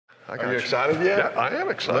Are you excited yet? Yeah, I am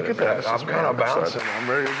excited. Look at that. I'm kind of bouncing. I'm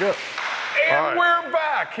ready to go. And we're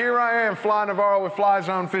back. Here I am, Fly Navarro with Fly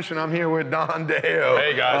Zone Fishing. I'm here with Deyo.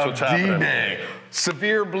 Hey guys, what's happening? D-Dey.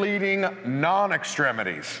 Severe bleeding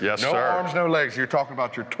non-extremities. Yes, no sir. No arms, no legs. You're talking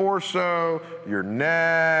about your torso, your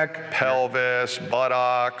neck, pelvis,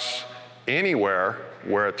 buttocks, anywhere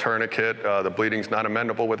where a tourniquet, the bleeding's not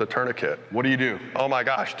amendable with a tourniquet. What do you do? Oh my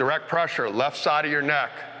gosh, direct pressure, left side of your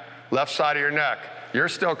neck, left side of your neck. You're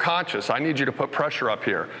still conscious. I need you to put pressure up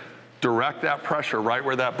here. Direct that pressure right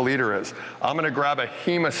where that bleeder is. I'm gonna grab a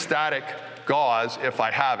hemostatic gauze if I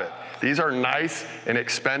have it. These are nice and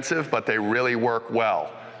expensive, but they really work well,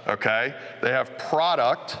 okay? They have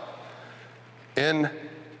product in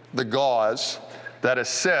the gauze that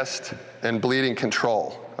assist in bleeding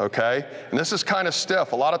control, okay? And this is kind of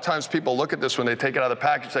stiff. A lot of times people look at this when they take it out of the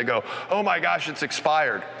package, they go, oh my gosh, it's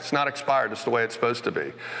expired. It's not expired, it's the way it's supposed to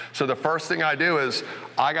be. So the first thing I do is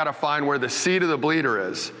I gotta find where the seat of the bleeder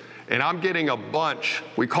is. And I'm getting a bunch,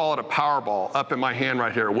 we call it a Powerball, up in my hand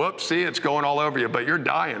right here. Whoops, see, it's going all over you, but you're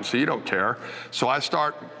dying, so you don't care. So I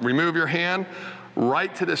start, remove your hand,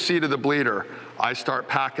 right to the seat of the bleeder. I start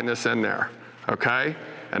packing this in there, okay?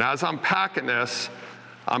 And as I'm packing this,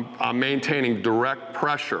 I'm maintaining direct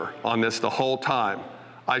pressure on this the whole time.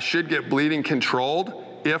 I should get bleeding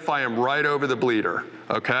controlled if I am right over the bleeder,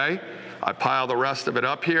 okay? I pile the rest of it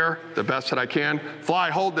up here, the best that I can.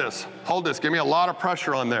 Fly, hold this, give me a lot of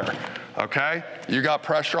pressure on there, okay? You got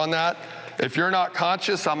pressure on that? If you're not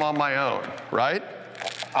conscious, I'm on my own, right?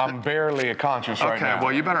 I'm barely conscious right now. Okay,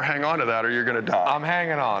 well you better hang on to that or you're gonna die. I'm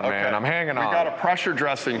hanging on, man, I'm hanging on. We got a pressure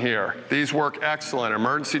dressing here. These work excellent,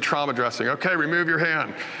 emergency trauma dressing. Okay, remove your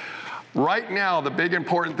hand. Right now, the big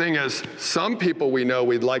important thing is some people we know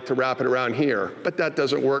we'd like to wrap it around here, but that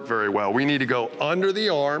doesn't work very well. We need to go under the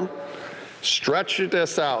arm, stretch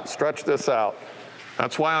this out, stretch this out.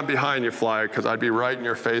 That's why I'm behind you, Fly, because I'd be right in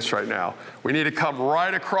your face right now. We need to come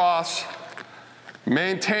right across,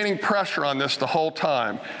 maintaining pressure on this the whole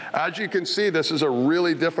time. As you can see, this is a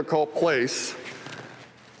really difficult place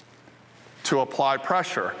to apply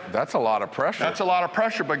pressure. That's a lot of pressure. That's a lot of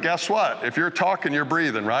pressure, but guess what? If you're talking, you're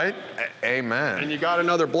breathing, right? Amen. And you got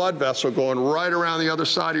another blood vessel going right around the other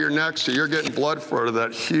side of your neck, so you're getting blood flow to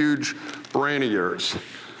that huge brain of yours.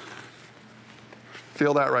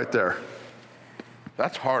 Feel that right there.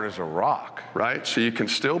 That's hard as a rock. Right, so you can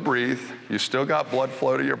still breathe, you still got blood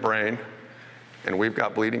flow to your brain, and we've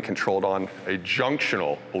got bleeding controlled on a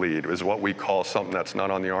junctional bleed, is what we call something that's not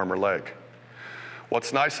on the arm or leg.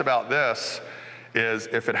 What's nice about this is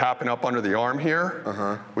if it happened up under the arm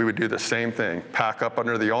here, we would do the same thing. Pack up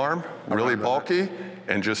under the arm, really bulky,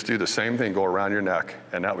 and just do the same thing, go around your neck.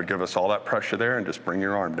 And that would give us all that pressure there and just bring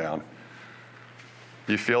your arm down.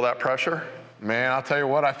 You feel that pressure? Man, I'll tell you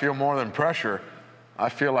what, I feel more than pressure. I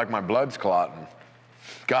feel like my blood's clotting.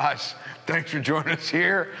 Guys, thanks for joining us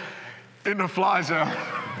here in the Fly Zone.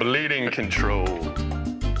 Bleeding control.